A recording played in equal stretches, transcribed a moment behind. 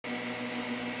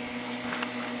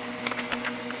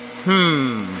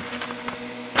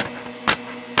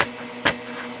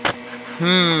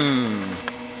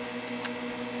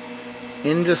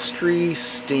Industry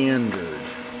standard.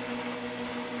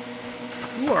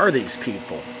 Who are these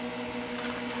people?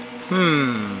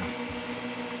 You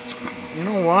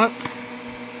know what?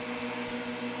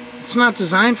 It's not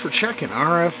designed for checking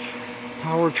RF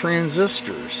power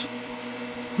transistors.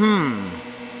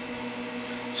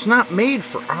 It's not made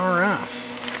for RF.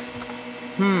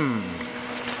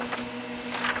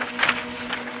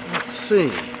 Let's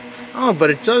see. Oh, but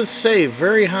it does say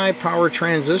very high power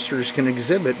transistors can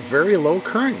exhibit very low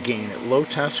current gain at low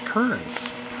test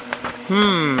currents.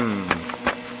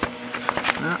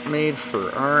 Not made for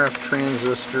RF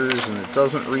transistors, and it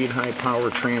doesn't read high power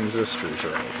transistors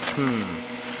right.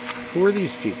 Who are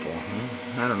these people?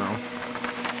 I don't know.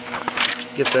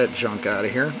 Get that junk out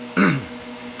of here.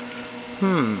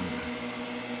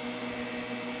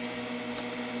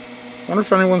 Wonder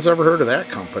if anyone's ever heard of that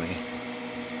company.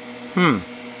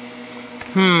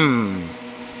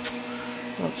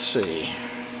 Let's see.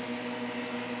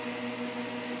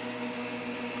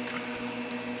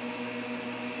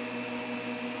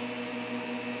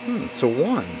 It's a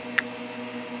 1.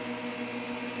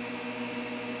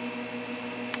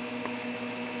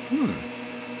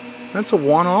 That's a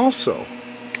 1 also.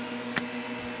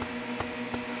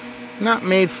 Not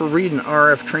made for reading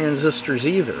RF transistors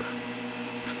either.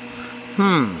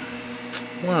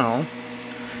 Well,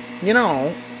 you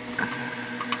know,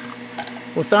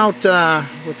 without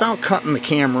cutting the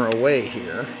camera away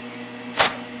here,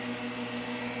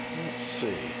 let's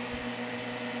see.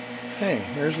 Hey,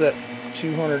 there's that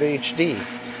 200 HD.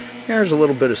 There's a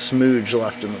little bit of smooge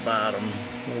left in the bottom.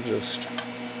 We'll just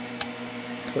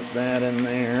put that in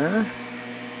there.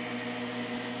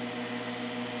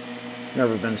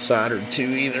 Never been soldered to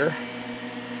either.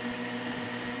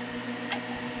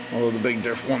 Although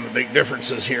one of the big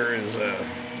differences here is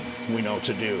we know what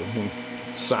to do. We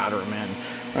solder them in.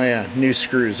 Oh yeah, new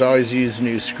screws. Always use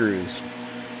new screws.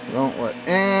 Don't let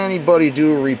anybody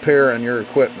do a repair on your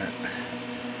equipment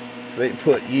if they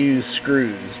put used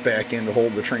screws back in to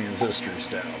hold the transistors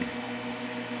down.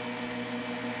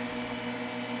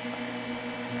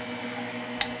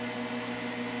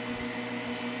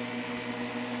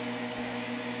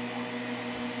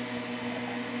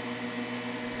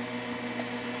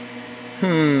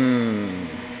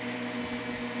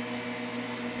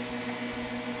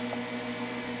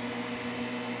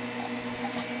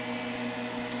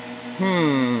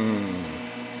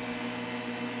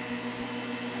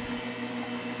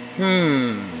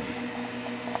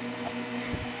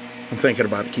 I'm thinking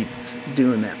about keep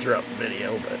doing that throughout the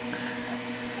video, but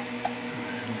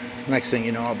next thing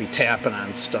you know, I'll be tapping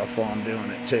on stuff while I'm doing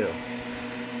it too.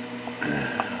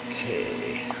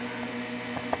 Okay.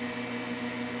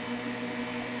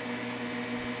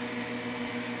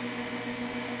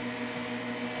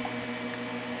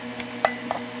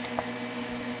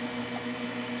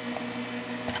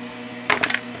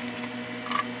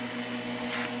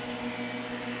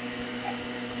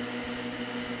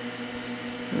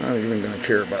 I'm not even going to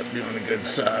care about doing a good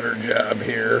solder job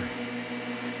here.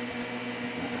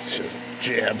 Let's just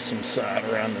jab some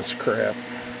solder on this crap.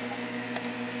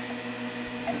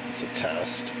 It's a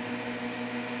test.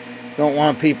 Don't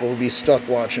want people to be stuck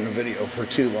watching a video for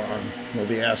too long. They'll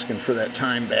be asking for that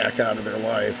time back out of their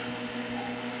life.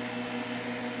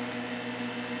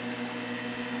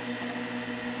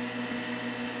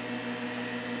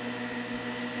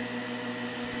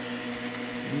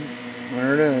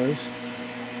 There it is.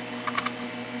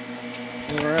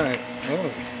 Alright. Oh,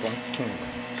 blank camera.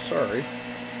 Sorry.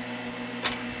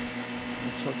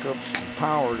 Let's hook up some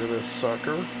power to this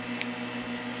sucker.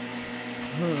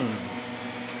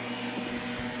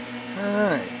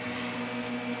 Alright.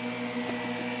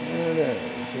 There it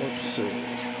is. Let's see.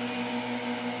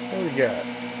 What we got?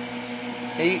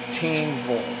 18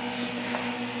 volts.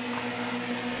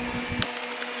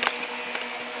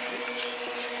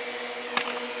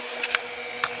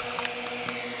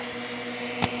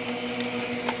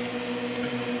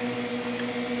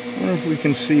 I wonder if we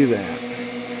can see that.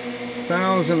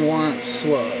 1000-watt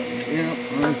slug. Yep,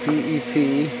 on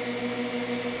PEP.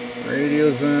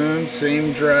 Radio's on,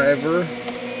 same driver.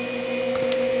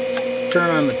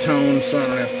 Turn on the tone so I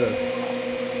don't have to.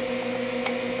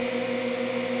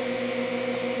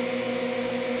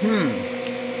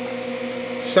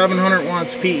 700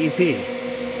 watts PEP.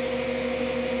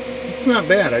 It's not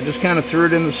bad. I just kind of threw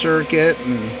it in the circuit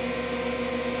and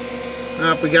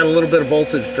we got a little bit of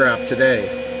voltage drop today.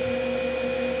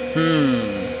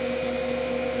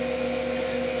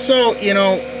 So, you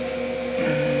know,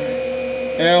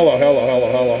 hello.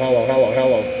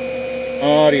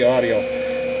 Audio.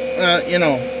 You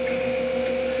know,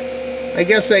 I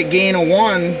guess that gain of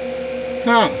 1,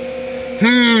 huh?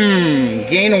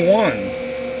 Gain of 1.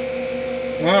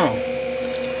 Wow.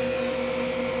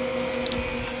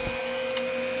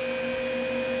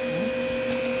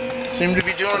 Seem to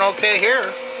be doing okay here.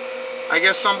 I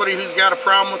guess somebody who's got a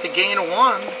problem with the gain of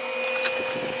 1.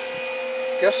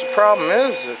 Guess the problem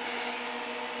is that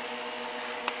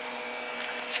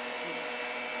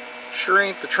sure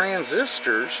ain't the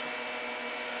transistors.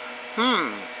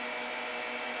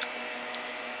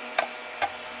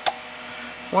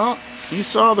 Well, you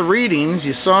saw the readings,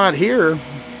 you saw it here.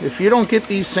 If you don't get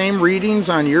these same readings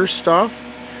on your stuff,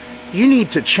 you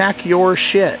need to check your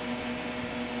shit.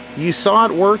 You saw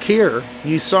it work here.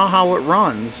 You saw how it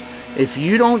runs. If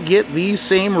you don't get these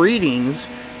same readings,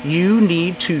 you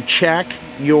need to check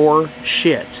your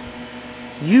shit.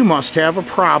 You must have a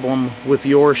problem with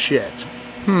your shit.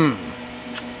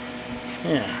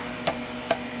 Yeah.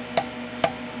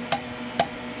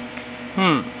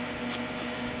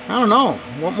 I don't know.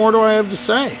 What more do I have to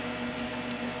say?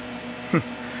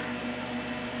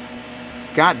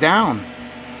 Got down.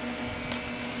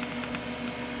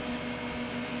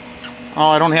 Oh,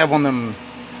 I don't have one of them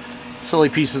silly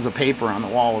pieces of paper on the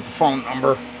wall with the phone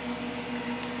number.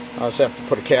 I'll just have to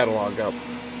put a catalog up.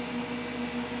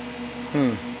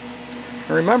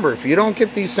 Remember, if you don't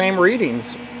get these same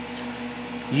readings,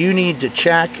 you need to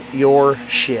check your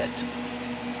shit.